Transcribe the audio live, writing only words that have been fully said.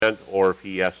or if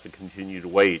he has to continue to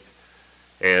wait.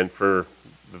 And for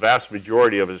the vast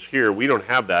majority of us here, we don't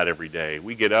have that every day.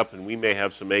 We get up and we may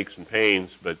have some aches and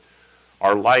pains, but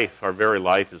our life, our very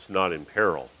life, is not in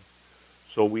peril.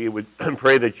 So we would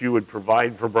pray that you would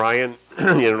provide for Brian in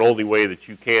an only way that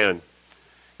you can. And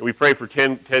we pray for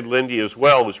Ted Lindy as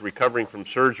well, who's recovering from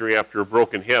surgery after a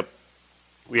broken hip.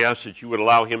 We ask that you would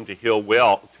allow him to heal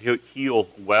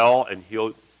well and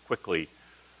heal quickly.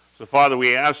 So Father,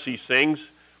 we ask these things.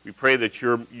 We pray that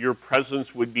your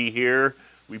presence would be here.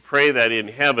 We pray that in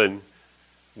heaven,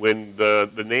 when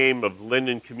the name of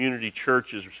Linden Community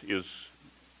Church is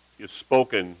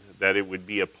spoken, that it would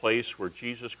be a place where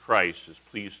Jesus Christ is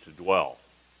pleased to dwell.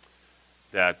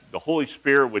 That the Holy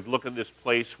Spirit would look at this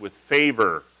place with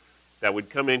favor, that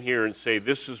would come in here and say,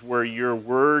 this is where your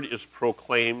word is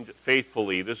proclaimed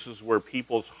faithfully. This is where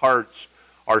people's hearts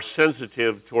are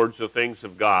sensitive towards the things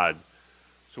of God.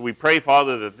 So we pray,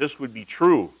 Father, that this would be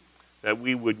true, that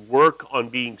we would work on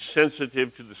being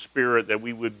sensitive to the Spirit, that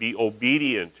we would be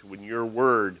obedient when your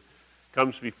word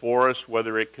comes before us,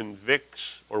 whether it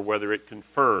convicts or whether it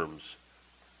confirms.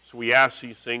 So we ask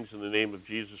these things in the name of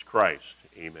Jesus Christ.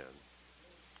 Amen.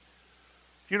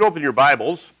 If you'd open your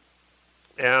Bibles,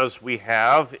 as we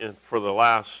have for the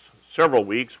last several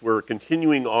weeks, we're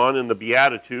continuing on in the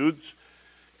Beatitudes.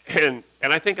 And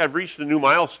I think I've reached a new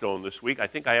milestone this week. I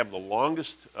think I have the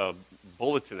longest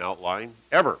bulletin outline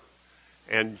ever.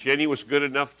 And Jenny was good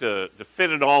enough to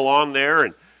fit it all on there.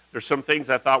 And there's some things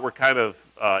I thought were kind of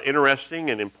interesting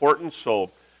and important.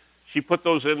 So she put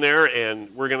those in there,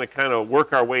 and we're going to kind of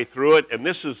work our way through it. And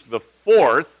this is the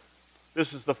fourth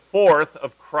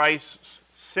of Christ's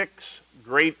 6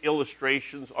 great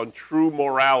illustrations on true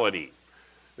morality.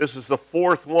 This is the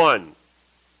fourth one.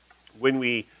 When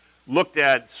we looked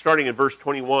at, starting in verse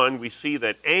 21, we see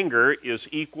that anger is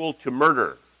equal to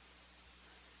murder.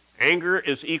 Anger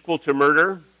is equal to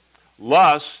murder.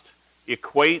 Lust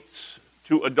equates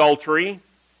to adultery.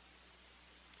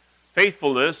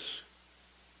 Faithfulness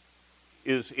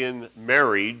is in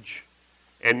marriage.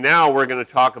 And now we're going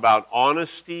to talk about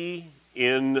honesty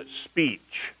in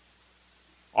speech.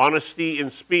 Honesty in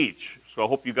speech. So I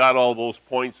hope you got all those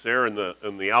points there in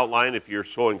the outline if you're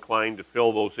so inclined to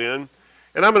fill those in.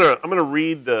 And I'm going to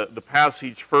read the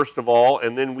passage first of all,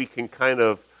 and then we can kind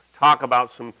of talk about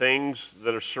some things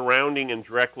that are surrounding and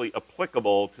directly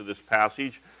applicable to this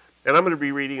passage. And I'm going to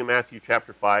be reading in Matthew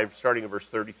chapter 5, starting in verse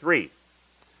 33.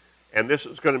 And this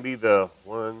is going to be the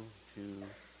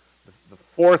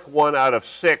fourth one out of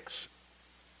 6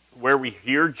 where we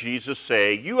hear Jesus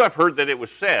say, "You have heard that it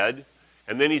was said,"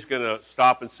 and then he's going to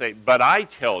stop and say, "But I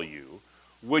tell you,"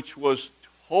 which was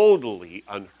totally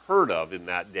unheard of in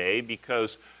that day,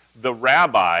 because the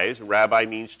rabbis, rabbi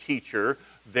means teacher,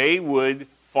 they would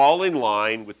fall in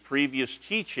line with previous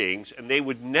teachings, and they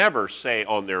would never say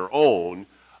on their own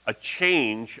a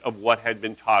change of what had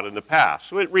been taught in the past.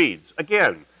 So it reads,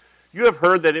 again, "You have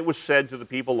heard that it was said to the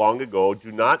people long ago,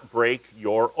 'Do not break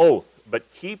your oath,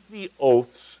 but keep the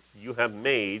oaths you have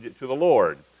made to the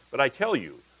Lord.' But I tell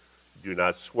you, do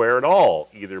not swear at all,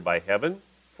 either by heaven,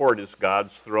 for it is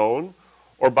God's throne,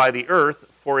 or by the earth,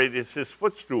 for it is his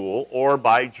footstool, or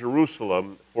by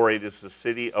Jerusalem, for it is the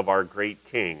city of our great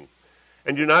King.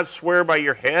 And do not swear by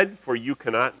your head, for you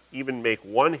cannot even make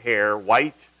one hair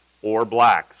white or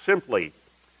black. Simply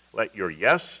let your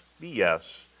yes be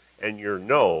yes, and your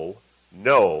no,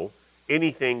 no.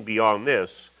 Anything beyond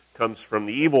this comes from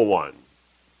the evil one."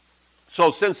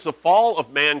 So since the fall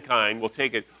of mankind, we'll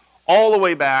take it all the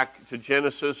way back to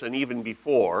Genesis and even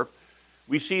before,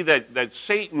 we see that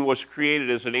Satan was created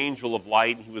as an angel of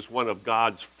light, and he was one of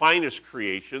God's finest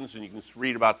creations, and you can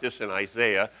read about this in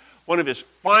Isaiah. One of his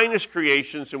finest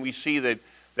creations, and we see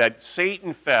that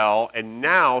Satan fell, and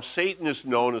now Satan is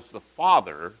known as the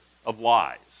father of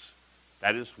lies.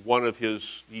 That is one of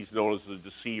he's known as the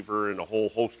deceiver and a whole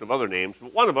host of other names,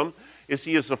 but one of them is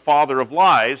he is the father of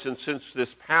lies, and since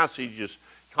this passage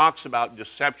talks about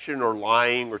deception or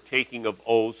lying or taking of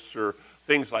oaths or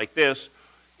things like this,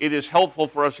 it is helpful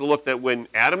for us to look that when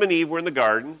Adam and Eve were in the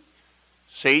garden,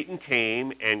 Satan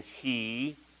came and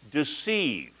he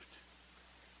deceived.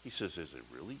 He says, "Is it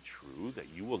really true that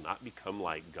you will not become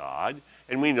like God?"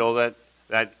 And we know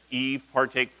that Eve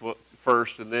partake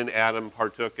first, and then Adam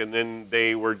partook, and then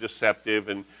they were deceptive,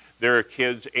 and their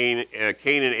kids, Cain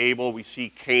and Abel, we see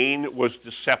Cain was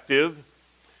deceptive,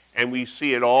 and we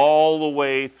see it all the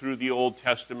way through the Old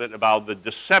Testament about the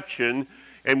deception,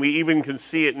 and we even can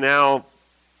see it now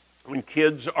when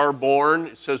kids are born.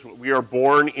 It says we are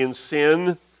born in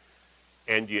sin,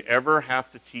 and do you ever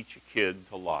have to teach a kid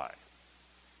to lie?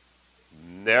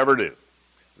 Never do.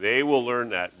 They will learn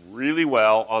that really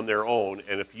well on their own.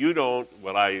 And if you don't,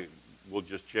 what I will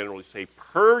just generally say,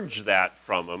 purge that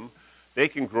from them, they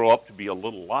can grow up to be a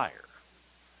little liar.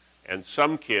 And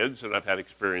some kids, and I've had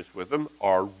experience with them,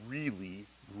 are really,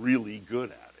 really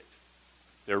good at it.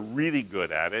 They're really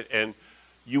good at it. And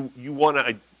you want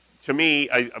to me,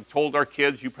 I've told our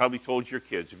kids, you probably told your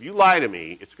kids, if you lie to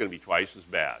me, it's going to be twice as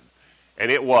bad.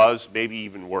 And it was, maybe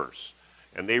even worse.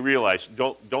 And they realized,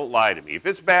 don't lie to me. If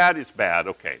it's bad,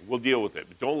 okay, we'll deal with it.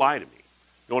 But don't lie to me.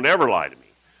 Don't ever lie to me.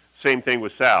 Same thing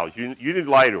with Sal. You didn't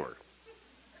lie to her.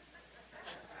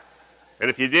 And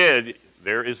if you did,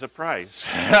 there is a price.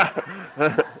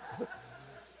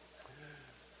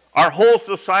 Our whole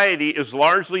society is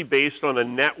largely based on a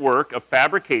network of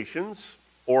fabrications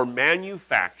or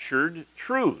manufactured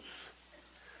truths.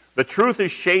 The truth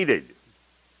is shaded.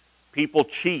 People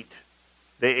cheat.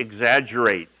 They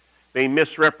exaggerate. They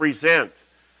misrepresent.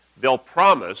 They'll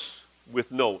promise with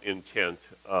no intent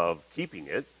of keeping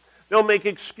it. They'll make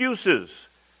excuses.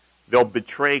 They'll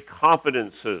betray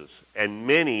confidences, and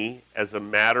many as a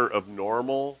matter of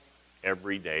normal,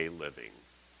 everyday living.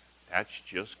 That's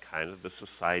just kind of the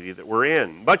society that we're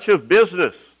in. Much of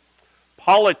business,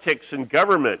 politics and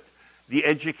government, the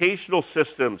educational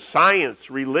system, science,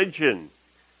 religion,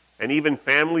 and even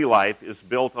family life is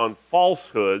built on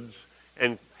falsehoods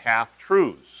and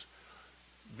half-truths.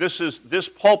 This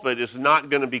pulpit is not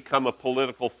going to become a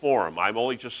political forum. I'm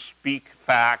only just speak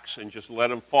facts and just let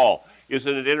them fall.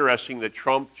 Isn't it interesting that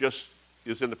Trump just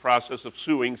is in the process of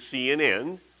suing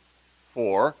CNN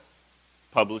for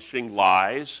publishing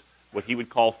lies, what he would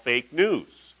call fake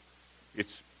news?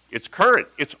 It's current.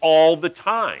 It's all the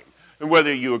time. And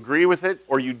whether you agree with it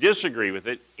or you disagree with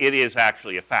it, it is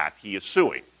actually a fact. He is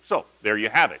suing. So there you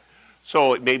have it.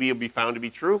 So maybe it'll be found to be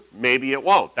true. Maybe it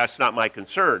won't. That's not my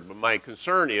concern. But my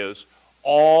concern is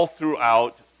all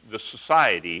throughout the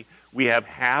society, we have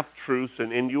half-truths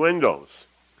and innuendos.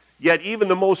 Yet even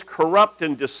the most corrupt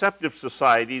and deceptive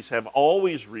societies have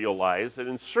always realized that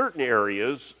in certain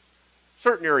areas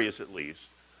at least,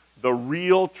 the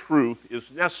real truth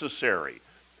is necessary.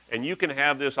 And you can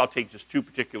have this, I'll take just two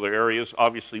particular areas.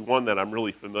 Obviously one that I'm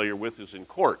really familiar with is in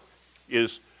court.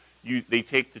 They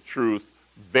take the truth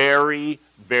very,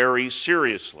 very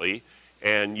seriously,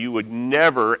 and you would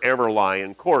never, ever lie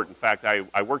in court. In fact,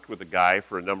 I worked with a guy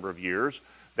for a number of years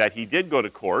that he did go to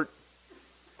court,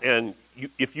 and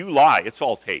if you lie, it's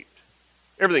all taped.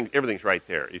 Everything's right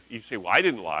there. If you say, well, I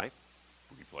didn't lie,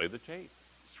 we play the tape.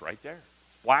 It's right there.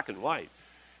 It's black and white.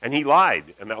 And he lied,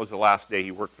 and that was the last day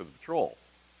he worked for the patrol.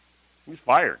 He was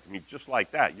fired. I mean, just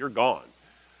like that, you're gone.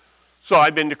 So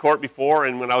I've been to court before,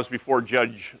 and when I was before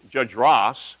Judge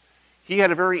Ross, he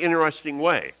had a very interesting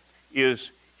way.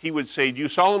 He would say, do you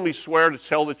solemnly swear to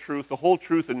tell the truth, the whole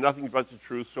truth, and nothing but the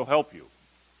truth, so help you?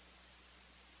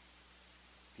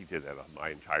 He did that on my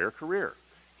entire career.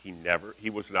 He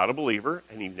was not a believer,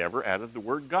 and he never added the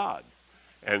word God.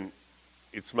 And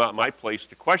it's not my place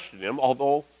to question him,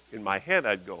 although in my head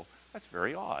I'd go, that's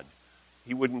very odd.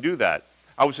 He wouldn't do that.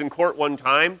 I was in court one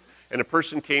time, and a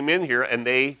person came in here, and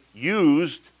they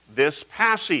used this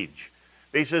passage.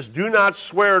 They says, do not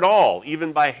swear at all,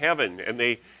 even by heaven. And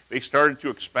they started to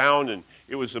expound, and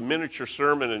it was a miniature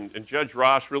sermon, and Judge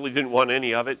Ross really didn't want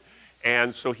any of it.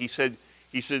 And so he said,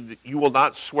 you will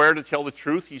not swear to tell the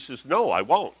truth? He says, no, I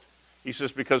won't. He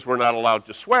says, because we're not allowed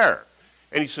to swear.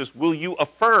 And he says, will you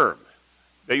affirm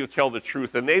that you'll tell the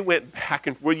truth? And they went back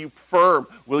and, will you affirm?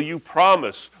 Will you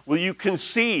promise? Will you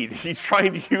concede? He's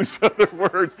trying to use other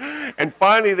words. And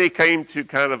finally they came to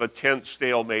kind of a tense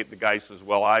stalemate. The guy says,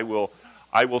 well, I will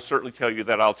certainly tell you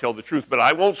that I'll tell the truth, but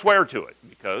I won't swear to it,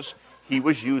 because he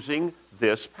was using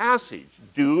this passage.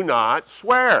 Do not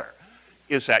swear.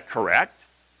 Is that correct?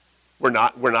 We're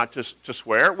not to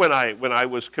swear. When I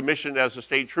was commissioned as a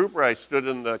state trooper, I stood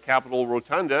in the Capitol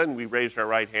Rotunda, and we raised our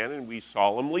right hand, and we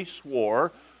solemnly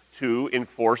swore to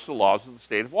enforce the laws of the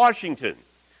state of Washington.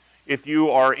 If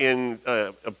you are in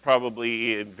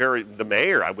the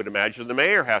mayor, I would imagine the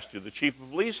mayor has to, the chief of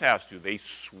police has to. They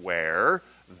swear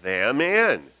them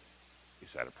in.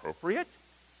 Is that appropriate?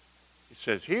 It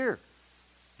says here,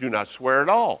 do not swear at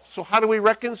all. So how do we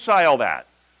reconcile that?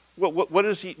 What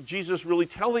is Jesus really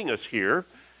telling us here?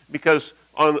 Because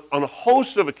on a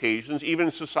host of occasions, even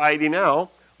in society now,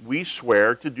 we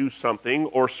swear to do something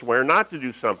or swear not to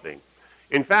do something.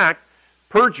 In fact,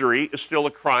 perjury is still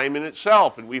a crime in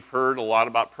itself, and we've heard a lot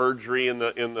about perjury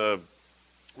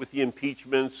with the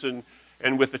impeachments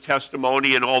and with the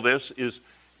testimony and all this.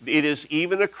 It is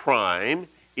even a crime.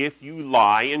 If you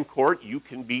lie in court, you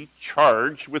can be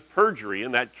charged with perjury,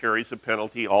 and that carries a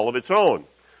penalty all of its own.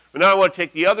 But now I want to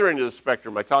take the other end of the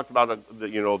spectrum. I talked about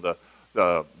the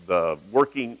the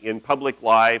working in public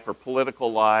life or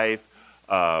political life,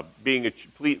 being a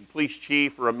police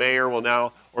chief or a mayor, well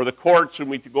now, or the courts, and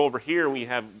we go over here and we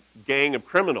have a gang of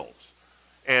criminals.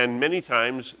 And many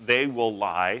times they will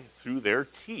lie through their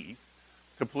teeth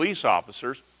to police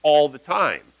officers all the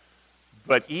time.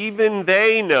 But even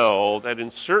they know that in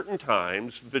certain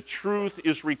times the truth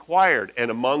is required,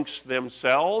 and amongst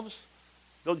themselves,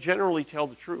 they'll generally tell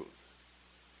the truth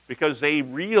because they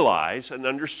realize and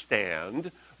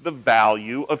understand the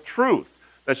value of truth.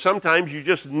 That sometimes you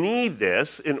just need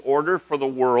this in order for the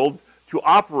world to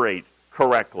operate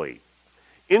correctly.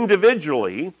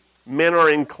 Individually, men are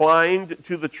inclined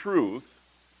to the truth,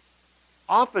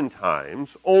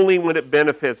 oftentimes only when it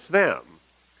benefits them.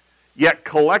 Yet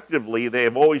collectively, they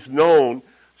have always known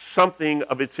something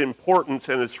of its importance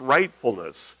and its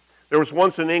rightfulness. There was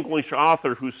once an English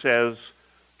author who says,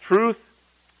 "Truth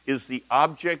is the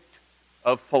object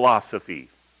of philosophy,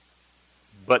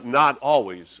 but not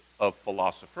always of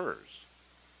philosophers."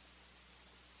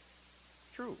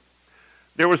 True.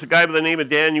 There was a guy by the name of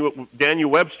Daniel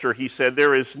Webster. He said,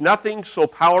 "There is nothing so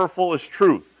powerful as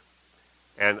truth,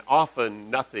 and often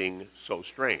nothing so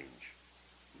strange."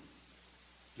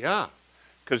 Yeah,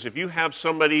 because if you have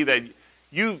somebody that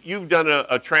you've done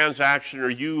a transaction or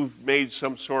you've made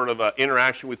some sort of a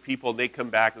interaction with people and they come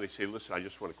back and they say, "Listen, I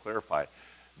just want to clarify.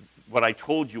 What I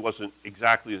told you wasn't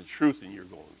exactly the truth," and you're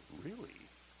going, "Really?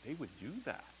 They would do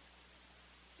that?"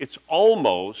 It's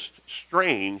almost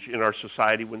strange in our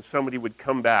society when somebody would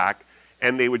come back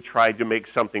and they would try to make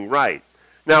something right.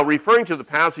 Now, referring to the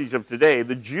passage of today,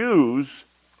 the Jews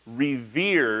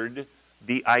revered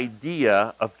the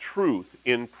idea of truth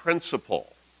in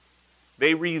principle.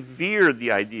 They revered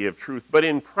the idea of truth, but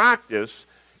in practice,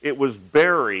 it was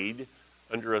buried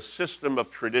under a system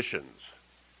of traditions.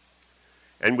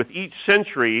 And with each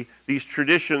century, these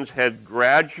traditions had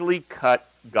gradually cut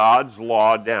God's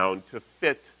law down to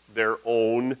fit their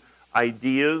own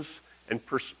ideas and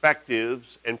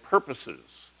perspectives and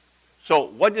purposes. So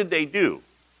what did they do?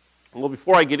 Well,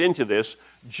 before I get into this,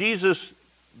 Jesus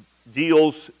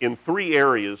deals in three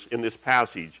areas in this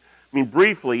passage. I mean,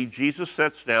 briefly, Jesus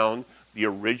sets down the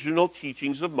original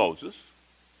teachings of Moses.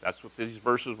 That's what these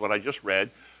verses, what I just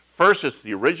read. First, it's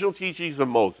the original teachings of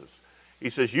Moses. He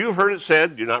says, "You've heard it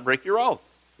said, do not break your oath."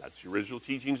 That's the original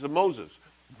teachings of Moses.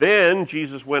 Then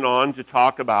Jesus went on to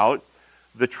talk about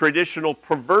the traditional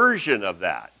perversion of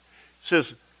that. He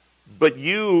says,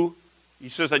 he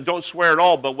says, "I don't swear at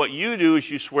all, but what you do is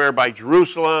you swear by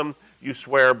Jerusalem, you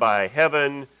swear by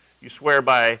heaven, you swear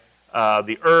by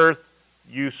the earth,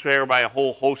 you swear by a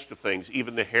whole host of things,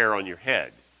 even the hair on your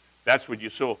head." That's what you,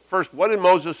 so first, what did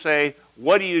Moses say?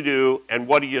 What do you do? And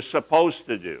what are you supposed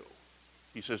to do?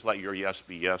 He says, let your yes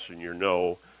be yes and your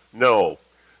no, no.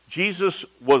 Jesus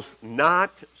was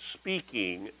not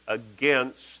speaking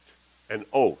against an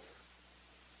oath,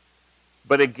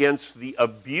 but against the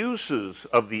abuses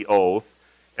of the oath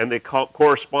and the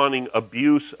corresponding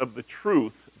abuse of the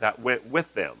truth that went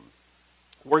with them.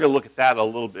 We're going to look at that in a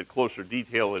little bit closer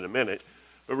detail in a minute.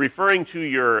 But referring to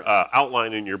your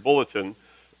outline in your bulletin,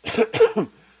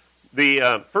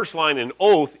 the first line, an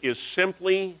oath, is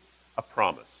simply a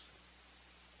promise.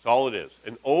 That's all it is.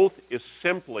 An oath is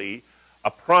simply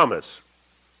a promise.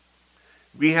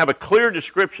 We have a clear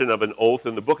description of an oath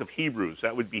in the book of Hebrews.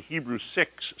 That would be Hebrews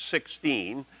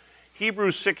 6:16.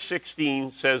 Hebrews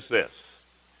 6:16 says this,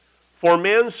 "For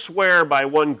men swear by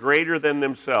one greater than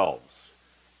themselves,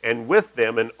 and with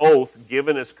them an oath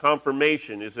given as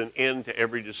confirmation is an end to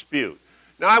every dispute."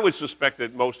 Now, I would suspect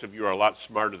that most of you are a lot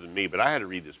smarter than me, but I had to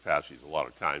read this passage a lot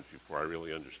of times before I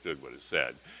really understood what it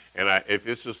said. And if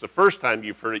this is the first time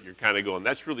you've heard it, you're kind of going,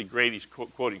 "That's really great, he's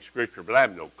quoting Scripture," but I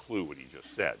have no clue what he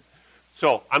just said.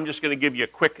 So I'm just going to give you a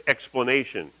quick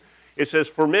explanation. It says,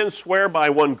 "For men swear by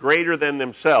one greater than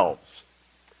themselves."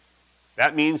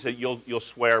 That means that you'll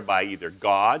swear by either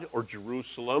God or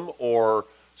Jerusalem or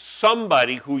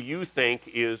somebody who you think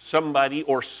is somebody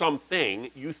or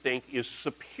something you think is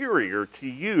superior to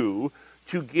you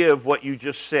to give what you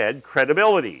just said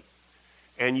credibility.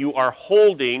 And you are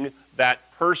holding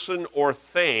that person or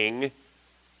thing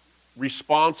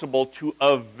responsible to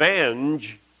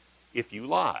avenge if you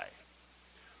lie.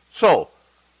 So,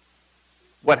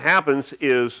 what happens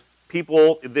is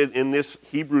people in this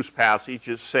Hebrews passage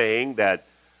is saying that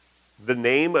the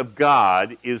name of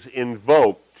God is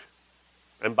invoked.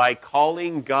 And by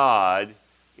calling God,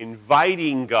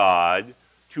 inviting God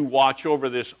to watch over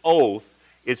this oath,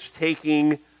 it's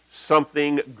taking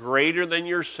something greater than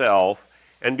yourself.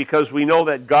 And because we know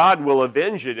that God will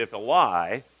avenge it if a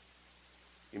lie,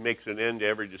 He makes an end to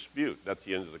every dispute. That's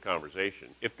the end of the conversation.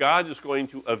 If God is going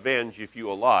to avenge if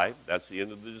you lie, that's the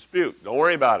end of the dispute. Don't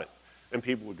worry about it. And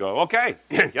people would go, okay,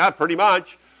 yeah, pretty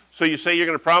much. So you say you're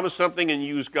going to promise something and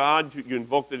use God, you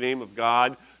invoke the name of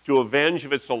God to avenge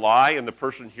if it's a lie, and the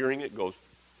person hearing it goes,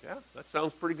 yeah, that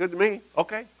sounds pretty good to me.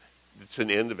 Okay. It's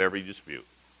an end of every dispute.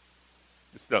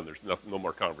 It's done. There's no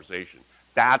more conversation.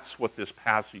 That's what this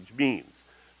passage means.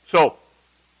 So,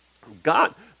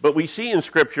 but we see in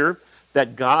Scripture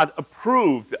that God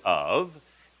approved of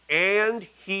and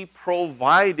he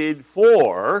provided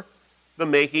for the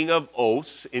making of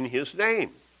oaths in his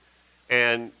name.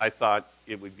 And I thought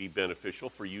it would be beneficial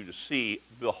for you to see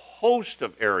the host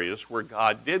of areas where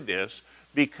God did this,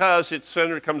 because it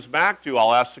comes back to,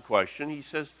 I'll ask the question, he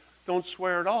says, don't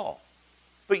swear at all.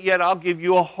 But yet I'll give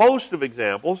you a host of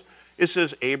examples. It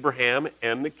says Abraham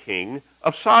and the king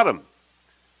of Sodom.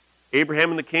 Abraham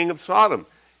and the king of Sodom.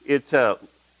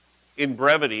 In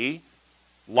brevity,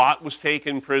 Lot was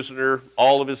taken prisoner,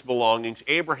 all of his belongings.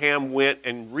 Abraham went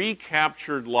and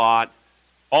recaptured Lot,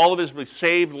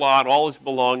 saved Lot, all his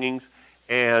belongings,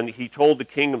 and he told the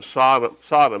king of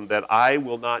Sodom that I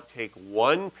will not take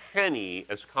 1 penny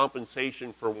as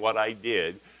compensation for what I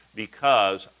did,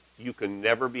 because you can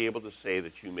never be able to say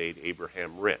that you made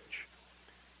Abraham rich.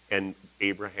 And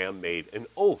Abraham made an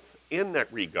oath in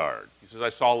that regard. He says, I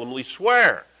solemnly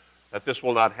swear that this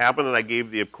will not happen, and I gave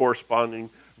the corresponding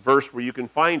verse where you can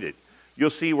find it. You'll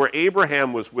see where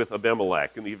Abraham was with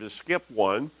Abimelech, and if you skip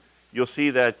one, you'll see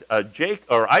that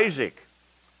Isaac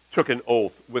took an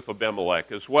oath with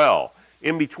Abimelech as well.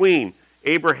 In between,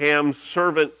 Abraham's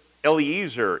servant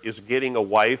Eliezer is getting a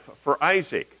wife for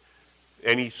Isaac,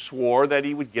 and he swore that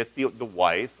he would get the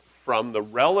wife from the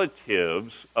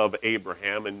relatives of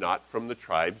Abraham and not from the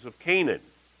tribes of Canaan.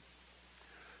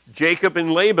 Jacob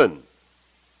and Laban,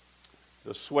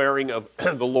 the swearing of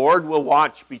the Lord will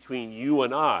watch between you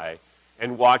and I,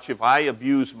 and watch if I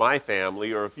abuse my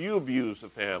family or if you abuse the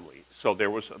family. So there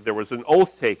was an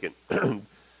oath taken.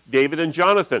 David and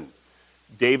Jonathan.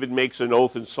 David makes an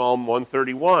oath in Psalm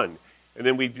 131. And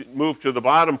then we move to the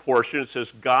bottom portion. It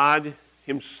says God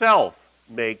himself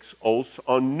makes oaths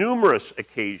on numerous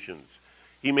occasions.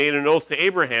 He made an oath to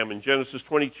Abraham in Genesis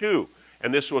 22.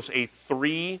 And this was a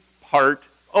 3-part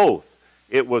oath.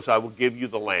 It was, I will give you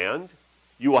the land,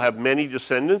 you will have many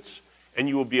descendants, and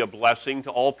you will be a blessing to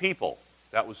all people.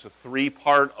 That was a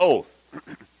 3-part oath.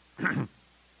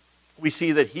 We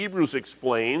see that Hebrews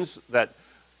explains that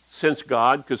since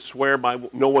God could swear by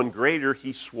no one greater,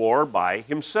 he swore by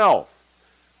himself.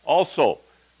 Also,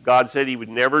 God said he would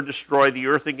never destroy the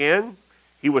earth again.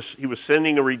 He was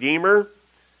sending a Redeemer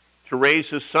to raise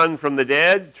his son from the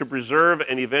dead, to preserve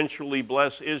and eventually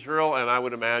bless Israel. And I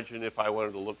would imagine if I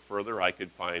wanted to look further, I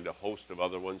could find a host of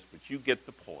other ones, but you get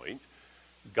the point.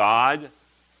 God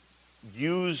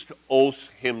used oaths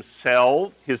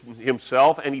himself,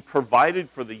 and he provided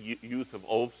for the use of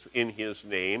oaths in his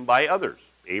name by others.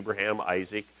 Abraham,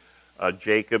 Isaac,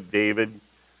 Jacob, David,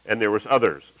 and there was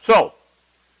others. So,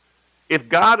 if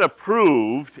God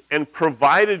approved and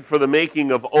provided for the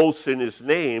making of oaths in his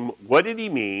name, what did he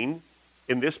mean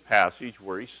in this passage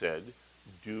where he said,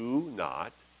 do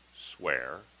not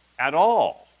swear at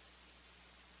all?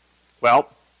 Well,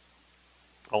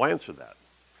 I'll answer that.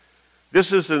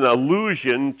 This is an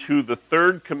allusion to the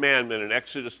 3rd commandment in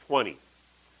Exodus 20.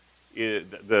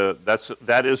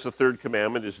 That is the 3rd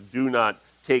commandment, is do not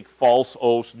take false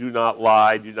oaths, do not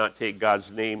lie, do not take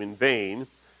God's name in vain.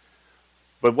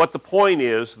 But what the point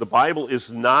is, the Bible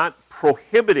is not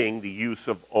prohibiting the use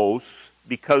of oaths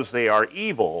because they are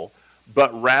evil,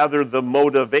 but rather the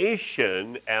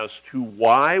motivation as to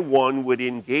why one would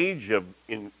engage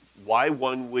in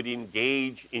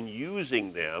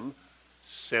using them.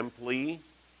 Simply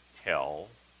tell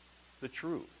the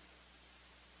truth.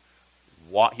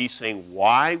 He's saying,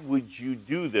 why would you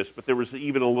do this? But there was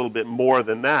even a little bit more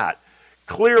than that.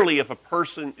 Clearly, if a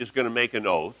person is going to make an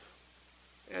oath,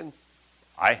 and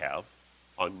I have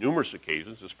on numerous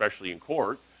occasions, especially in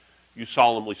court, you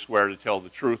solemnly swear to tell the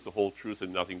truth, the whole truth,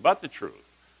 and nothing but the truth.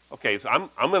 Okay, so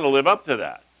I'm going to live up to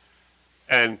that.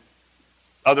 And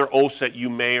other oaths that you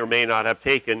may or may not have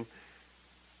taken,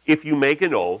 if you make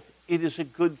an oath, it is a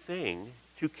good thing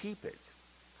to keep it.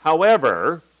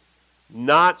 However,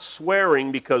 not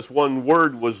swearing because one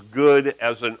word was good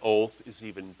as an oath is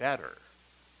even better.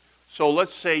 So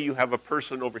let's say you have a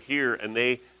person over here and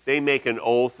they make an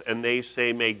oath and they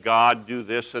say, may God do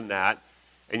this and that,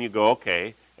 and you go,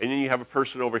 okay. And then you have a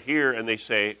person over here and they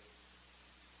say,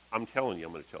 I'm telling you,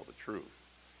 I'm going to tell the truth.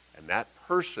 And that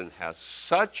person has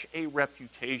such a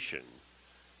reputation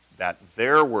that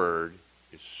their word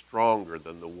is stronger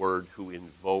than the word who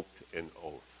invoked an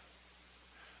oath.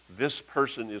 This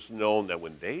person is known that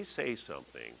when they say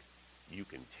something, you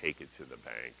can take it to the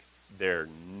bank. They're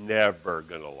never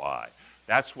going to lie.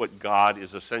 That's what God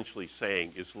is essentially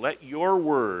saying, is let your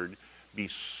word be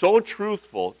so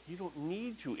truthful, you don't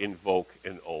need to invoke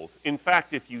an oath. In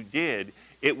fact, if you did,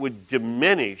 it would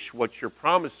diminish what you're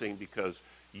promising, because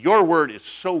your word is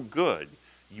so good,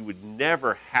 you would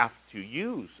never have to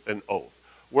use an oath.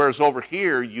 Whereas over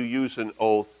here, you use an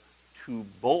oath to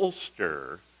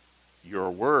bolster your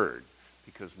word,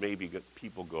 because maybe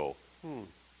people go, are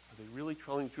they really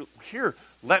telling the truth? Here,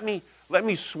 let me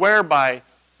swear by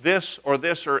this or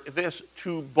this or this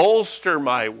to bolster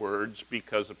my words,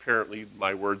 because apparently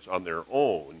my words on their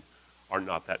own are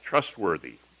not that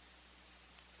trustworthy.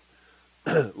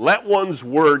 Let one's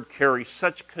word carry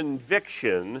such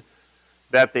conviction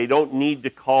that they don't need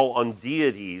to call on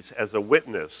deities as a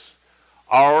witness.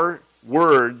 Our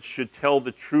words should tell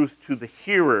the truth to the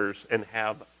hearers and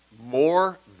have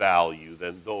more value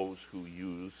than those who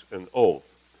use an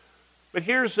oath. But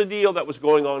here's the deal that was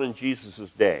going on in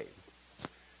Jesus' day.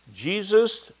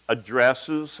 Jesus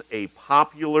addresses a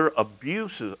popular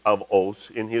abuse of oaths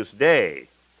in his day.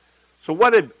 So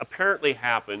what had apparently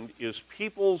happened is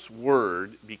people's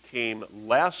word became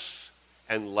less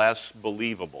and less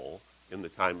believable in the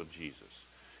time of Jesus.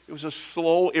 It was a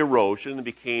slow erosion and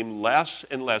became less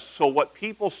and less. So what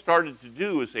people started to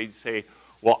do is they'd say,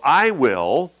 well, I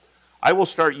will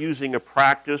start using a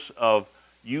practice of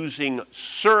using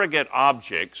surrogate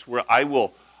objects where I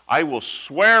will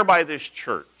swear by this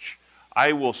church.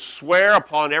 I will swear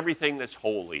upon everything that's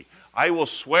holy. I will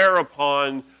swear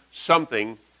upon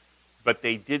something. But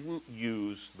they didn't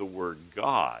use the word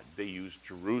God. They used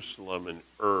Jerusalem and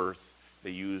earth. They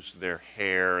used their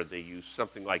hair. They used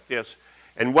something like this.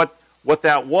 And what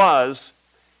that was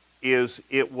is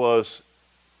it was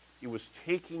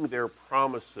taking their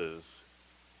promises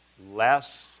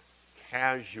less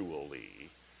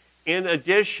casually. In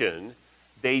addition,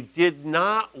 they did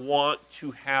not want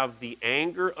to have the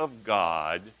anger of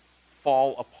God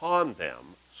fall upon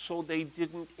them, so they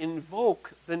didn't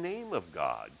invoke the name of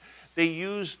God. They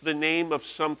used the name of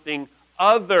something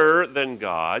other than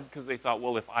God, because they thought,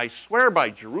 well, if I swear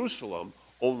by Jerusalem,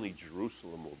 only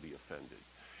Jerusalem will be offended.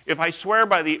 If I swear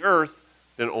by the earth,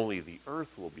 then only the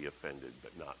earth will be offended,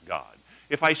 but not God.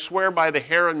 If I swear by the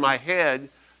hair on my head,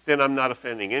 then I'm not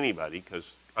offending anybody, because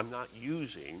I'm not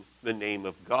using the name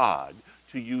of God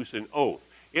to use an oath.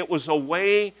 It was a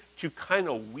way to kind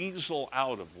of weasel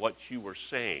out of what you were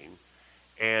saying,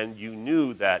 and you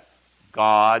knew that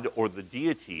God or the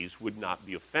deities would not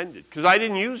be offended. Because I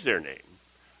didn't use their name.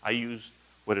 I used,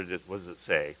 what does it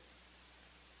say?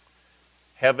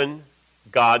 Heaven,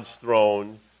 God's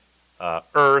throne,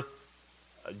 earth,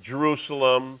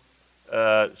 Jerusalem,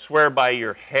 swear by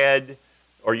your head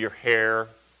or your hair.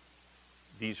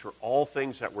 These were all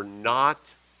things that were not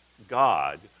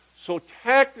God. So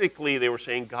technically they were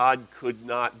saying God could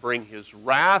not bring his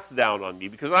wrath down on me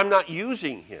because I'm not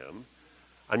using him.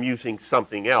 I'm using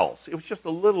something else. It was just a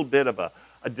little bit of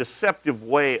a deceptive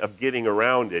way of getting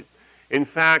around it. In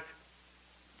fact,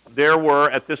 there were,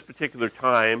 at this particular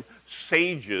time,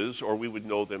 sages, or we would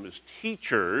know them as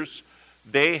teachers.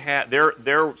 They had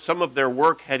some of their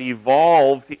work had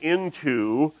evolved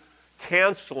into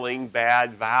canceling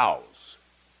bad vows.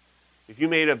 If you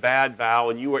made a bad vow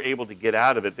and you were able to get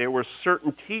out of it, there were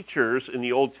certain teachers in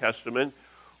the Old Testament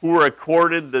who were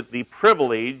accorded the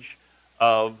privilege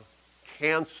of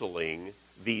canceling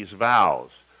these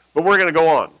vows. But we're going to go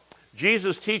on.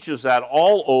 Jesus teaches that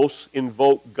all oaths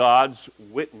invoke God's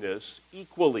witness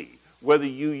equally. Whether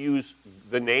you use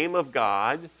the name of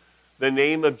God, the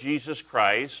name of Jesus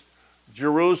Christ,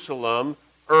 Jerusalem,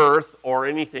 earth, or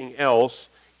anything else,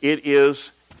 it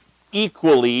is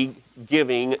equally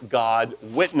giving God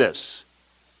witness.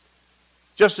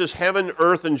 Just as heaven,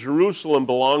 earth, and Jerusalem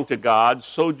belong to God,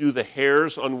 so do the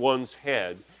hairs on one's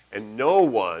head, and no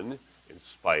one, in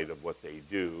spite of what they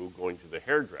do, going to the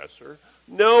hairdresser,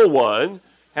 no one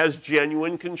has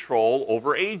genuine control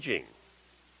over aging.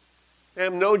 They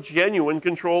have no genuine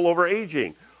control over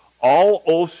aging. All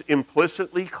oaths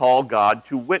implicitly call God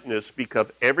to witness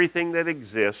because everything that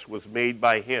exists was made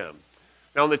by him.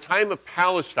 Now, in the time of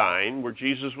Palestine, where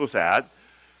Jesus was at,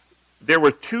 there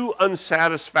were two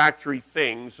unsatisfactory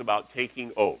things about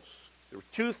taking oaths. There were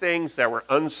two things that were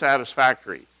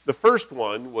unsatisfactory. The first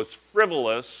one was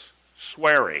frivolous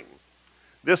swearing.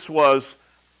 This was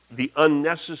the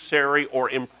unnecessary or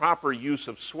improper use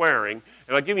of swearing.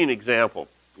 And I'll give you an example.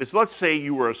 Let's say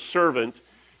you were a servant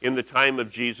in the time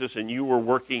of Jesus and you were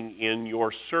working in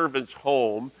your servant's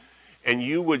home, and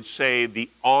you would say, "the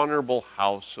honorable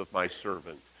house of my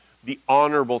servant," the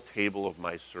honorable table of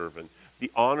my servant,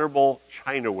 the honorable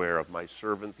chinaware of my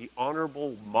servant, the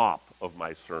honorable mop of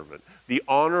my servant, the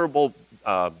honorable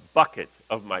bucket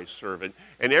of my servant,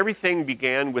 and everything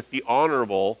began with the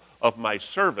honorable of my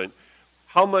servant.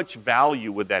 How much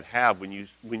value would that have when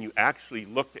you actually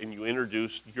looked and you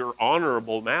introduced your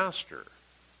honorable master?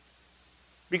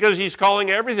 Because he's calling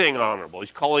everything honorable.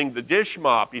 He's calling the dish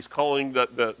mop. He's calling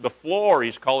the floor.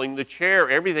 He's calling the chair.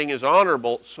 Everything is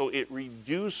honorable, so it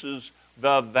reduces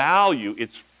the value.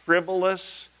 It's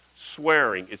frivolous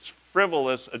swearing. It's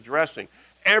frivolous addressing.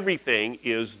 Everything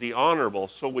is the honorable.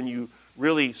 So when you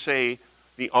really say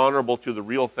the honorable to the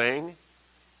real thing,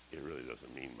 it really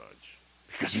doesn't mean much.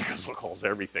 Because he calls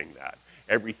everything that.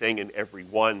 Everything and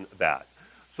everyone that.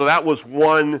 So that was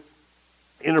one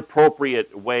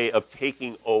inappropriate way of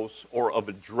taking oaths or of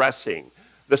addressing.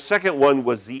 The second one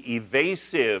was the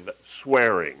evasive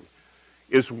swearing.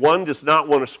 Is one does not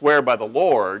want to swear by the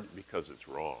Lord because it's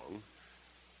wrong.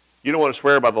 You don't want to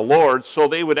swear by the Lord, so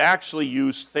they would actually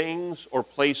use things or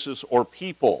places or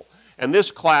people. And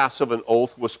this class of an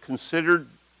oath was considered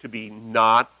to be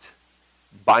not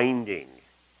binding,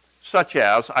 such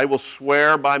as, I will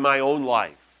swear by my own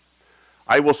life.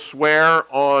 I will swear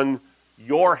on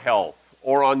your health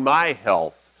or on my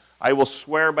health. I will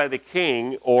swear by the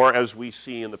king, or as we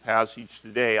see in the passage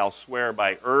today, I'll swear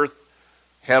by earth,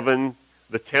 heaven,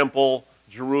 the temple,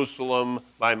 Jerusalem,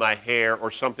 by my hair,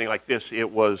 or something like this. It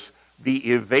was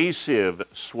the evasive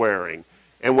swearing.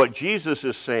 And what Jesus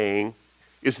is saying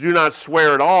is do not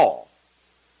swear at all.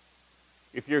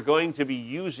 If you're going to be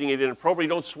using it inappropriately,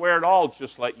 don't swear at all.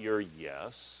 Just let your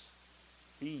yes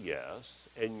be yes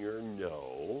and your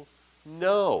no.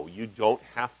 No, you don't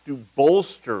have to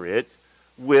bolster it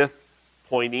with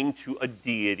pointing to a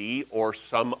deity or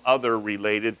some other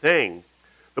related thing.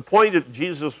 The point that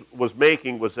Jesus was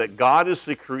making was that God is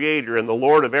the creator and the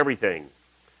Lord of everything.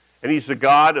 And he's the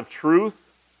God of truth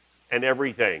and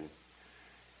everything.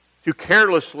 To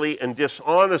carelessly and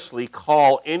dishonestly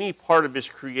call any part of his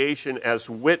creation as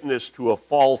witness to a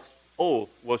false oath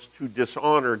was to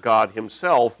dishonor God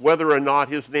himself, whether or not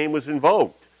his name was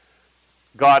invoked.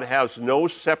 God has no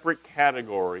separate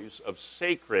categories of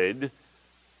sacred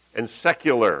and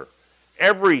secular.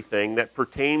 Everything that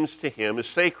pertains to him is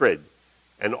sacred.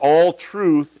 And all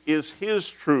truth is his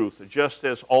truth, just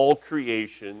as all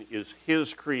creation is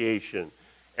his creation.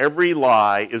 Every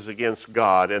lie is against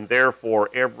God, and therefore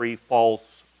every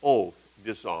false oath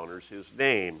dishonors his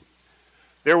name.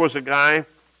 There was a guy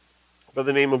by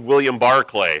the name of William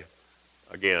Barclay.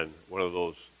 Again, one of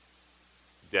those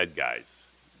dead guys.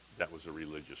 That was a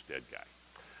religious dead guy.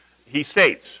 He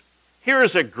states, here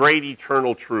is a great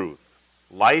eternal truth.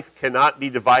 Life cannot be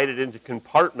divided into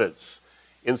compartments,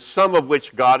 in some of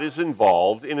which God is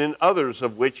involved, and in others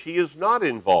of which he is not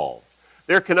involved.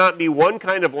 There cannot be one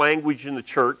kind of language in the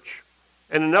church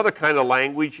and another kind of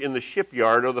language in the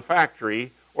shipyard or the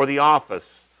factory or the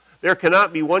office. There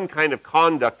cannot be one kind of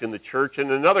conduct in the church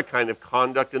and another kind of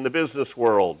conduct in the business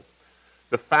world.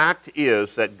 The fact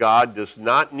is that God does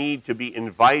not need to be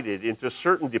invited into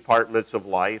certain departments of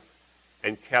life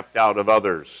and kept out of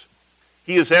others.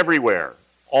 He is everywhere,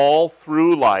 all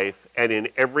through life and in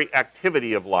every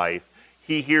activity of life.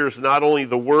 He hears not only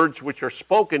the words which are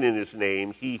spoken in his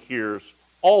name, he hears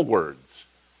all words.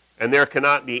 And there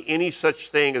cannot be any such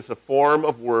thing as a form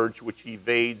of words which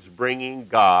evades bringing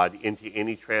God into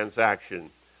any transaction.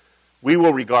 We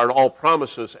will regard all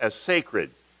promises as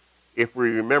sacred if we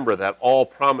remember that all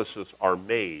promises are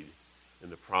made in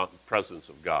the presence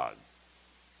of God.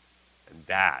 And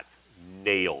that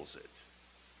nails it.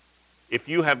 If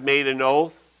you have made an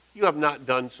oath, you have not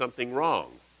done something wrong.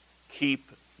 Keep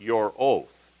your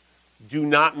oath. Do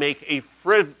not make a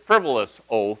frivolous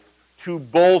oath to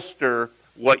bolster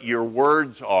what your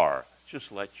words are.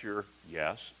 Just let your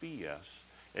yes be yes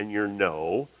and your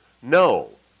no, no.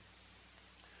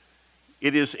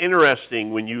 It is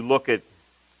interesting when you look at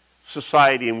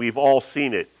society, and we've all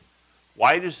seen it.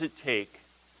 Why does it take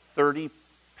 30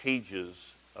 pages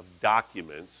of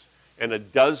documents and a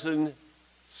dozen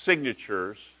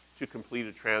signatures to complete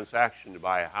a transaction to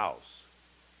buy a house?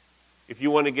 If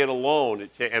you want to get a loan,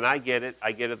 and I get it,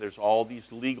 there's all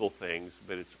these legal things,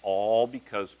 but it's all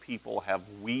because people have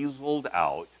weaseled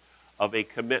out of a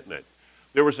commitment.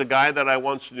 There was a guy that I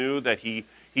once knew that he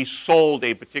sold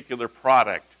a particular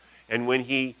product, and when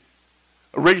he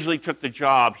originally took the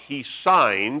job, he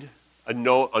signed a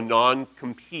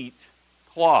non-compete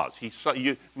clause.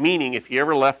 Meaning if he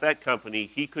ever left that company,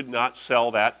 he could not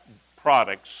sell that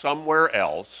product somewhere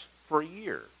else for a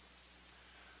year.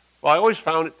 Well, I always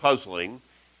found it puzzling.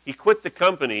 He quit the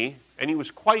company, and he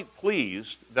was quite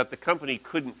pleased that the company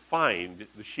couldn't find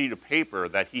the sheet of paper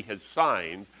that he had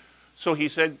signed. So he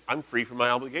said, I'm free from my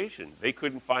obligation. They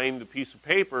couldn't find the piece of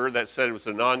paper that said it was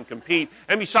a non-compete,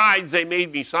 and besides, they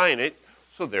made me sign it,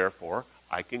 so therefore,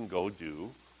 I can go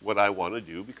do what I want to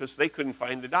do because they couldn't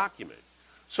find the document.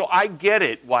 So I get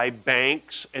it why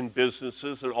banks and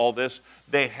businesses and all this,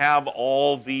 they have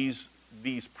all these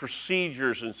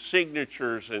procedures and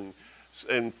signatures and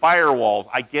firewalls.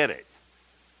 I get it.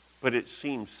 But it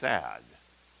seems sad.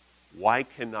 Why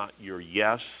cannot your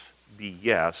yes be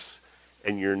yes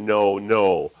and your no,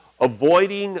 no?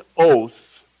 Avoiding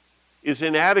oaths is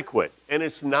inadequate, and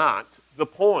it's not the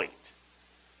point.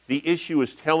 The issue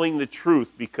is telling the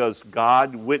truth because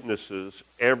God witnesses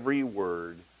every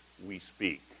word we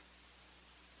speak.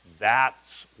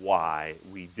 That's why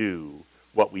we do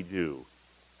what we do.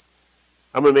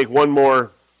 I'm going to make one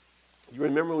more. You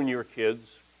remember when you were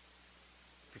kids?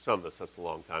 For some of us, that's a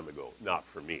long time ago. Not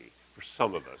for me. For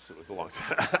some of us, it was a long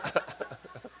time.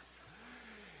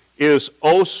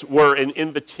 Oaths were an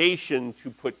invitation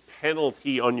to put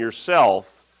penalty on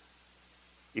yourself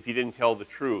if you didn't tell the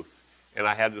truth. And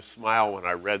I had to smile when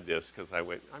I read this because I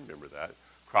went, I remember that.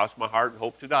 Cross my heart and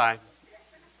hope to die.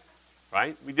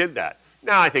 Right? We did that.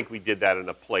 Now I think we did that in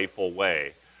a playful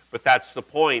way. But that's the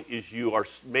point, is you are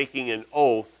making an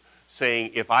oath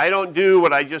saying, if I don't do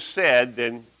what I just said,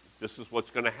 then this is what's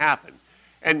going to happen.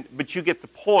 But you get the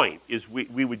point, is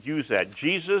we would use that.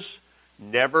 Jesus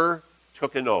never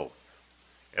took an oath.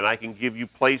 And I can give you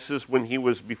places when he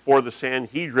was before the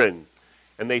Sanhedrin,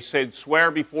 and they said, swear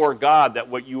before God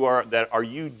that are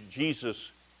you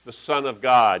Jesus, the Son of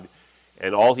God?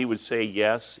 And all he would say,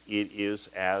 yes, it is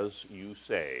as you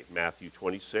say. Matthew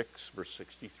 26, verse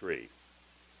 63.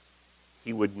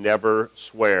 He would never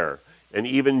swear. And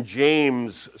even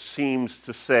James seems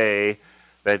to say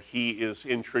that he is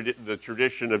in the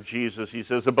tradition of Jesus. He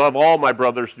says, above all, my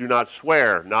brothers, do not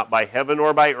swear, not by heaven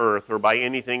or by earth or by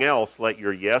anything else. Let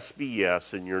your yes be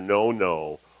yes and your no,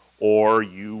 no, or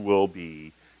you will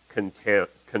be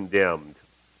condemned.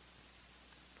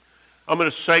 I'm going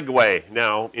to segue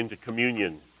now into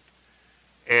communion.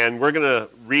 And we're going to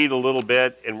read a little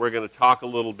bit, and we're going to talk a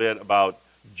little bit about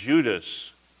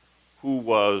Judas, who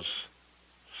was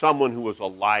someone who was a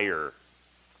liar.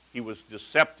 He was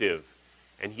deceptive,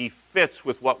 and he fits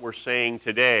with what we're saying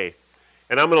today.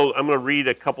 And I'm going to read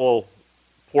a couple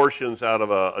portions out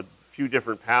of a few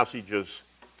different passages.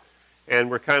 And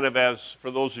we're kind of, as for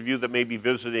those of you that may be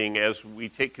visiting, as we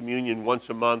take communion once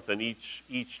a month, and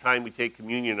each time we take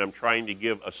communion, I'm trying to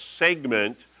give a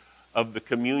segment of the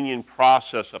communion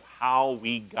process of how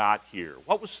we got here.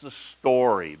 What was the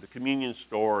story, the communion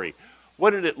story? What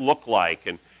did it look like?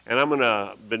 And I'm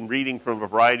been reading from a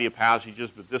variety of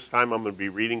passages, but this time I'm going to be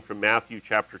reading from Matthew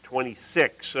chapter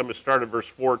 26. I'm going to start at verse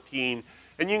 14,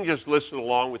 and you can just listen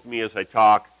along with me as I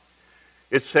talk.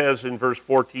 It says in verse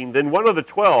 14, then one of the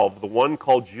 12, the one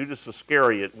called Judas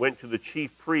Iscariot, went to the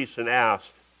chief priests and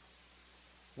asked,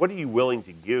 what are you willing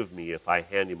to give me if I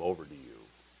hand him over to you?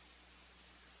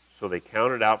 So they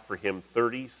counted out for him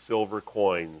 30 silver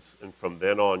coins, and from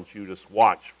then on Judas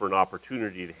watched for an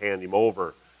opportunity to hand him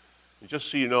over. And just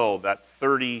so you know, that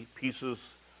 30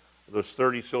 pieces, those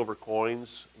 30 silver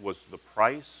coins, was the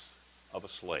price of a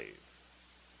slave.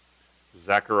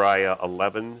 Zechariah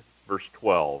 11, verse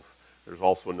 12. There's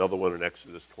also another one in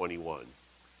Exodus 21.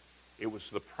 It was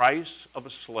the price of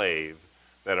a slave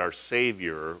that our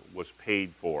Savior was paid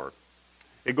for.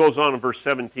 It goes on in verse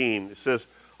 17. It says,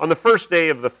 on the first day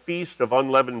of the feast of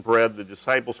unleavened bread, the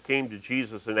disciples came to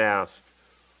Jesus and asked,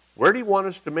 where do you want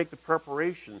us to make the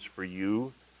preparations for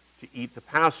you to eat the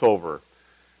Passover?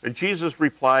 And Jesus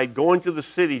replied, go into the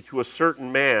city to a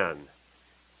certain man.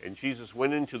 And Jesus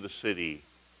went into the city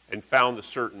and found a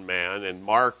certain man, and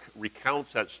Mark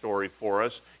recounts that story for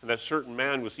us. And that certain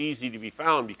man was easy to be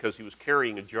found because he was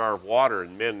carrying a jar of water,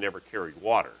 and men never carried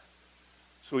water.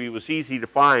 So he was easy to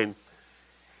find.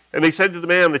 And they said to the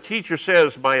man, the teacher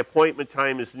says, my appointment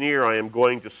time is near. I am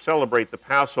going to celebrate the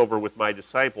Passover with my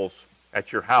disciples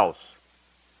at your house.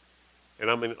 And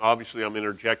obviously I'm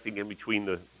interjecting in between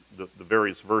the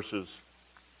various verses.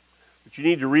 But you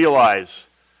need to realize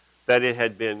that it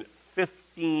had been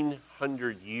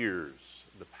 1,500 years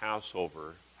the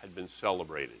Passover had been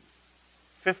celebrated.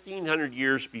 1,500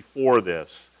 years before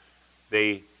this,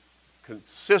 they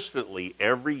consistently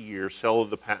every year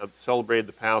celebrated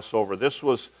the Passover. This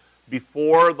was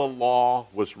before the law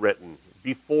was written,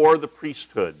 before the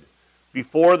priesthood,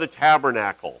 before the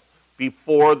tabernacle,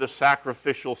 before the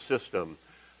sacrificial system.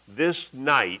 This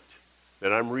night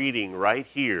that I'm reading right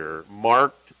here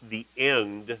marked the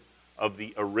end of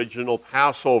the original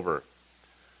Passover.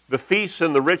 The feasts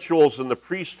and the rituals and the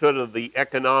priesthood of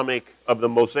the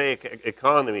Mosaic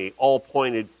economy all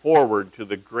pointed forward to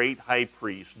the great high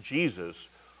priest, Jesus,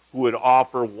 who would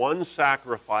offer one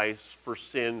sacrifice for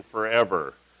sin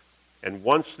forever. And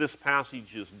once this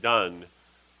passage is done,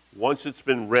 once it's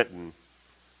been written,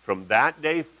 from that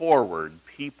day forward,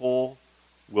 people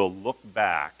will look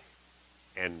back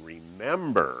and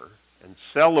remember and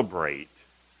celebrate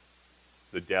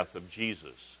the death of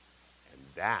Jesus. And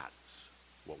that's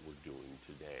what we're doing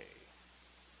today.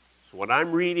 So what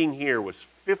I'm reading here was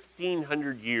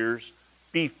 1,500 years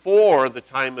before the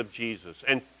time of Jesus.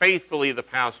 And faithfully the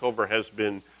Passover has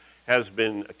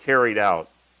been carried out.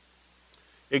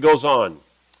 It goes on.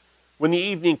 When the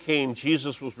evening came,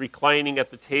 Jesus was reclining at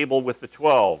the table with the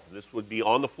 12. This would be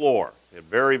on the floor, a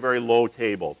very, very low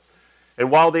table.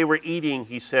 And while they were eating,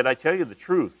 he said, I tell you the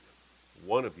truth,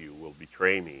 one of you will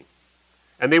betray me.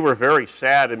 And they were very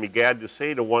sad and began to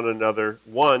say to one another,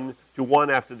 one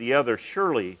after the other,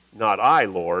 surely not I,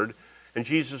 Lord. And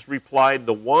Jesus replied,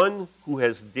 the one who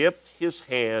has dipped his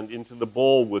hand into the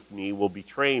bowl with me will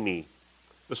betray me.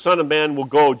 The Son of Man will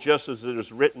go just as it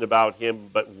is written about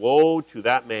him, but woe to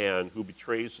that man who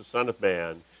betrays the Son of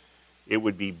Man. It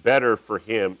would be better for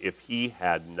him if he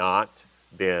had not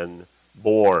been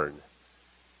born.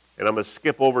 And I'm going to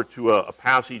skip over to a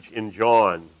passage in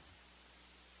John.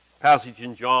 The passage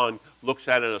in John looks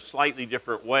at it in a slightly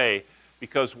different way,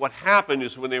 because what happened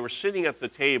is when they were sitting at the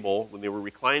table, when they were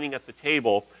reclining at the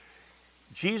table,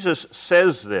 Jesus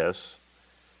says this,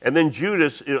 and then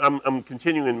Judas, I'm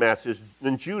continuing in Matthew,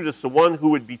 then Judas, the one who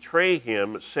would betray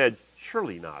him, said,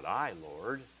 surely not I,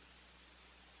 Lord.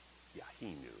 Yeah, he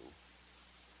knew.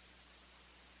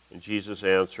 And Jesus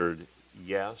answered,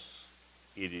 yes,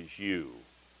 it is you.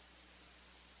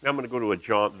 Now I'm going to go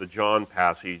to the John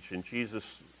passage, and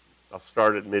Jesus, I'll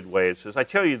start at midway. It says, I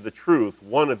tell you the truth,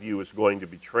 one of you is going to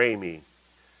betray me.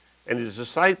 And his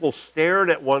disciples stared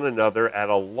at one another at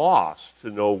a loss to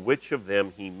know which of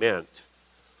them he meant.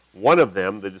 One of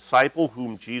them, the disciple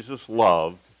whom Jesus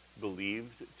loved,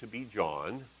 believed to be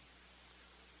John,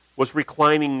 was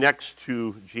reclining next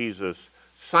to Jesus.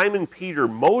 Simon Peter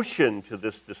motioned to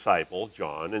this disciple,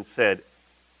 John, and said,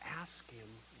 ask him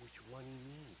which one he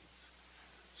means.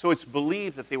 So it's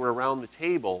believed that they were around the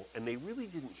table, and they really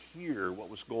didn't hear what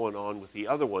was going on with the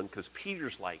other one, because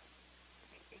Peter's like,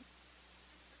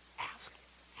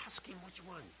 ask him which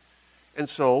one. And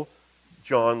so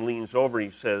John leans over,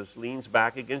 leans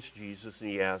back against Jesus, and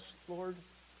he asks, Lord,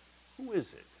 who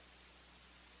is it?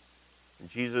 And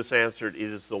Jesus answered, it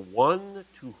is the one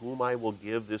to whom I will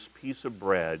give this piece of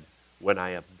bread when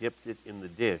I have dipped it in the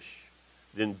dish.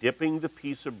 Then dipping the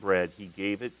piece of bread, he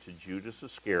gave it to Judas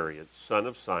Iscariot, son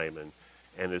of Simon.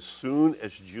 And as soon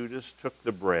as Judas took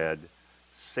the bread,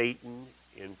 Satan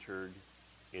entered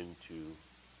into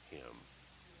him.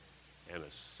 And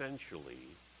essentially,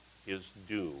 his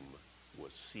doom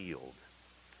was sealed.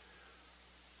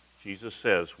 Jesus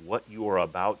says, what you are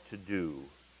about to do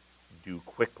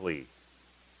quickly.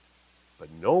 But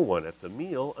no one at the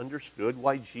meal understood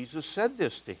why Jesus said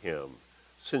this to him.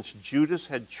 Since Judas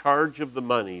had charge of the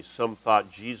money, some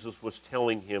thought Jesus was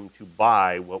telling him to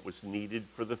buy what was needed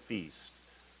for the feast,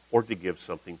 or to give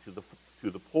something to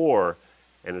the poor.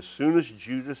 And as soon as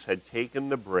Judas had taken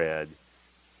the bread,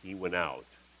 he went out,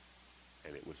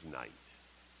 and it was night.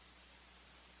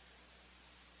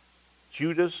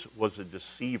 Judas was a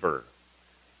deceiver.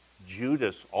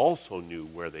 Judas also knew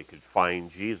where they could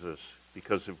find Jesus,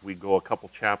 because if we go a couple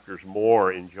chapters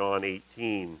more in John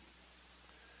 18,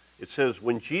 it says,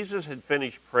 when Jesus had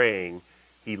finished praying,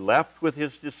 he left with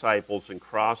his disciples and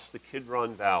crossed the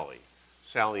Kidron Valley.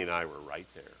 Sally and I were right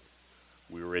there.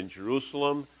 We were in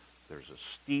Jerusalem. There's a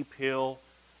steep hill,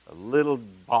 a little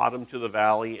bottom to the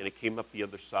valley, and it came up the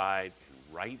other side,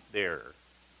 and right there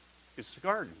is the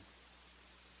garden.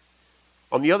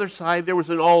 On the other side, there was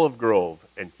an olive grove,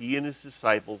 and he and his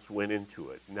disciples went into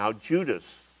it. Now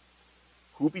Judas,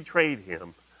 who betrayed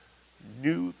him,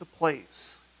 knew the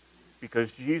place,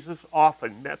 because Jesus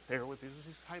often met there with his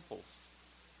disciples.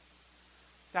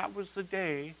 That was the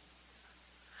day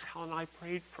Sal and I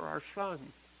prayed for our son,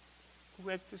 who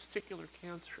had testicular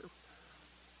cancer.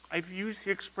 I've used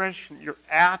the expression, you're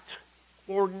at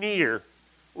or near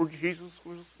where Jesus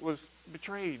was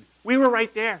betrayed. We were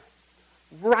right there.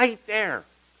 Right there.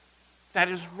 That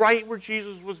is right where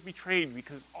Jesus was betrayed,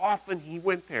 because often he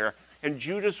went there, and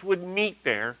Judas would meet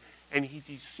there, and he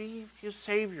deceived his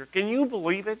Savior. Can you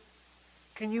believe it?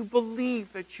 Can you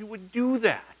believe that you would do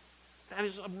that? That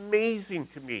is amazing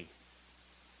to me.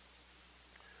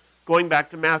 Going back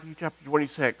to Matthew chapter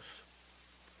 26.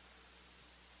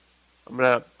 I'm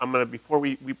gonna before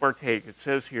we partake, it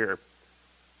says here,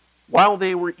 While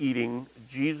they were eating,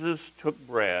 Jesus took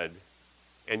bread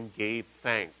and gave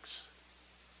thanks.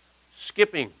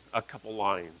 Skipping a couple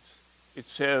lines, it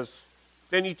says,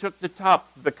 then he took the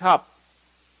cup,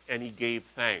 and he gave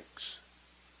thanks.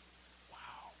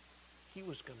 Wow, he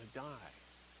was going to die.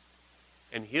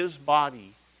 And his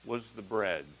body was the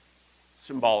bread,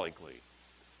 symbolically.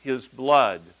 His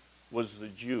blood was the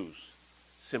juice,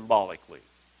 symbolically.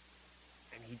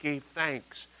 And he gave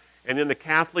thanks. And in the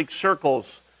Catholic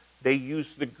circles, they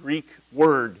use the Greek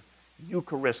word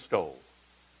Eucharisto,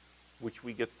 which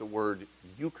we get the word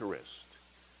Eucharist,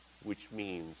 which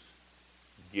means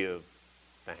give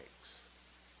thanks.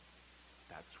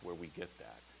 That's where we get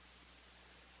that.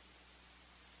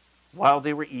 While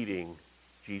they were eating,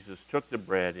 Jesus took the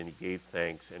bread and he gave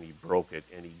thanks and he broke it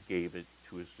and he gave it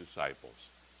to his disciples.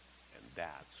 And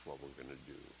that's what we're going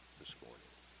to do this morning.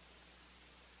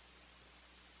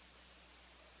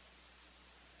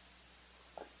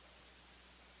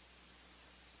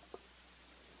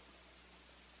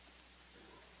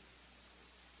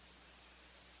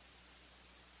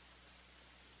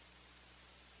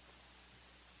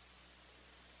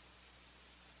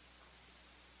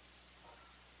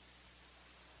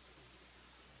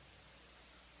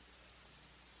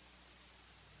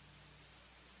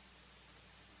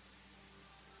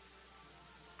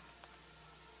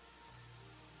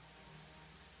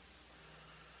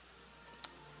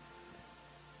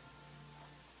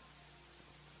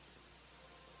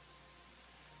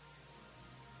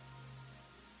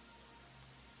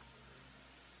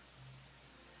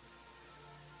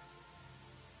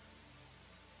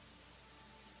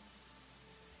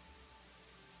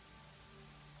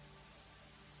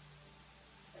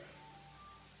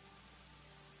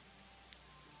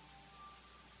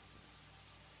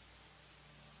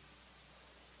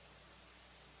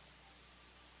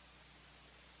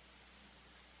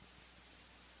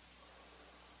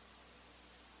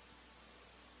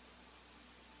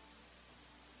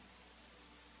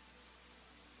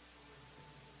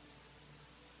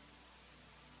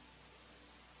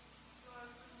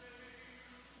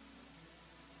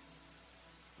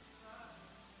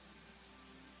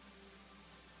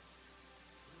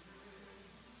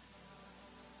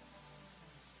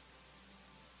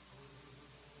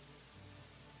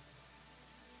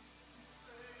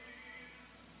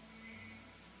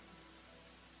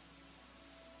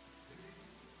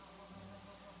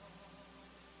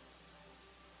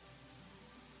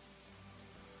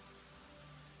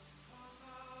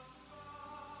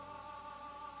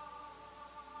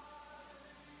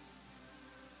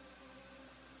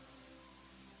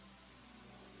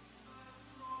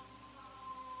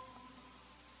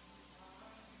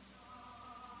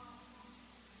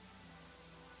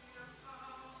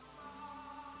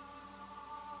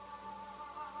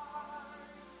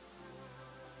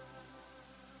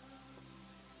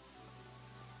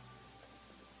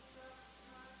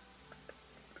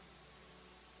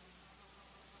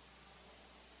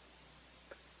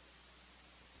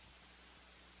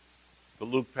 The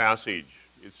Luke passage,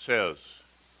 it says,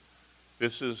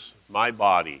 this is my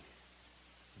body.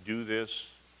 Do this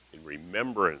in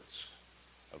remembrance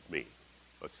of me.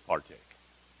 Let's partake.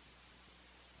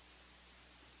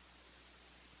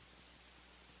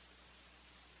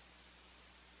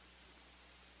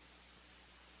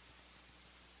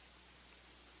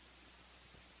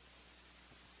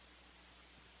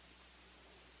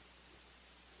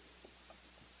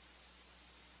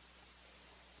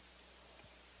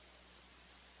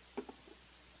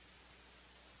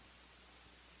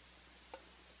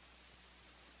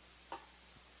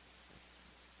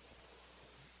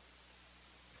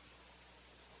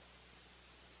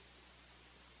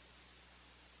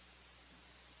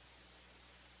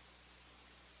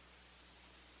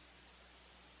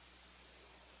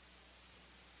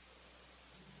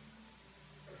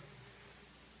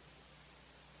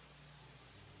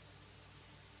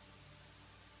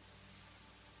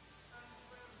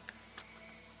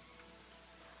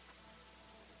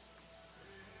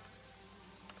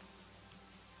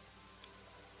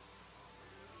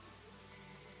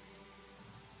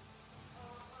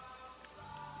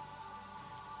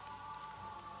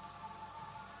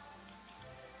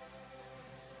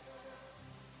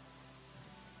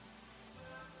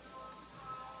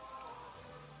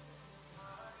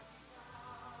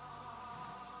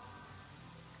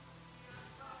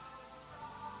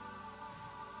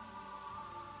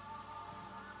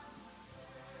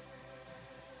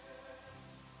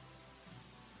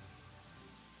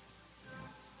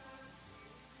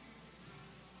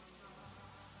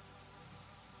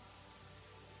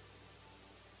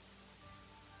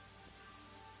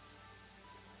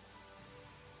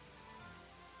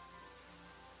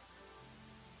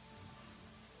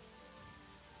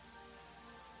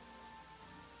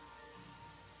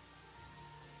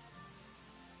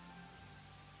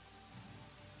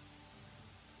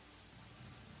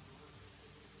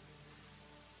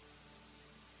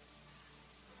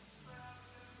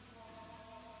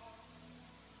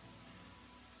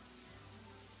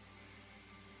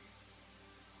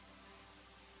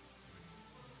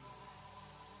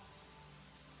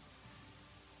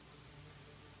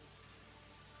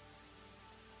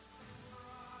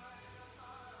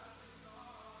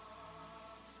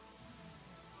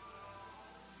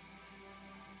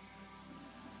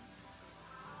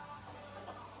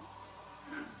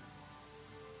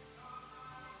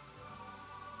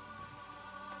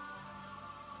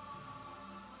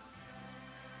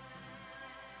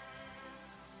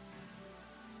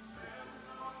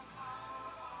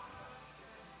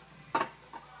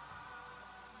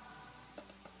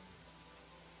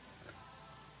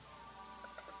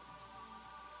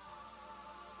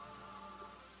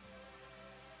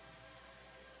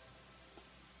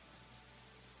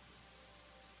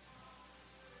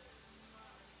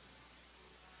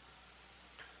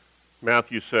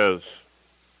 Matthew says,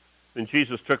 "Then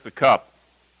Jesus took the cup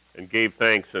and gave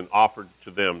thanks and offered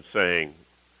to them, saying,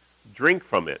 'Drink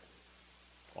from it,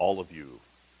 all of you.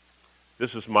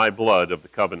 This is my blood of the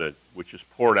covenant, which is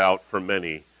poured out for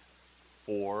many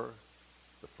for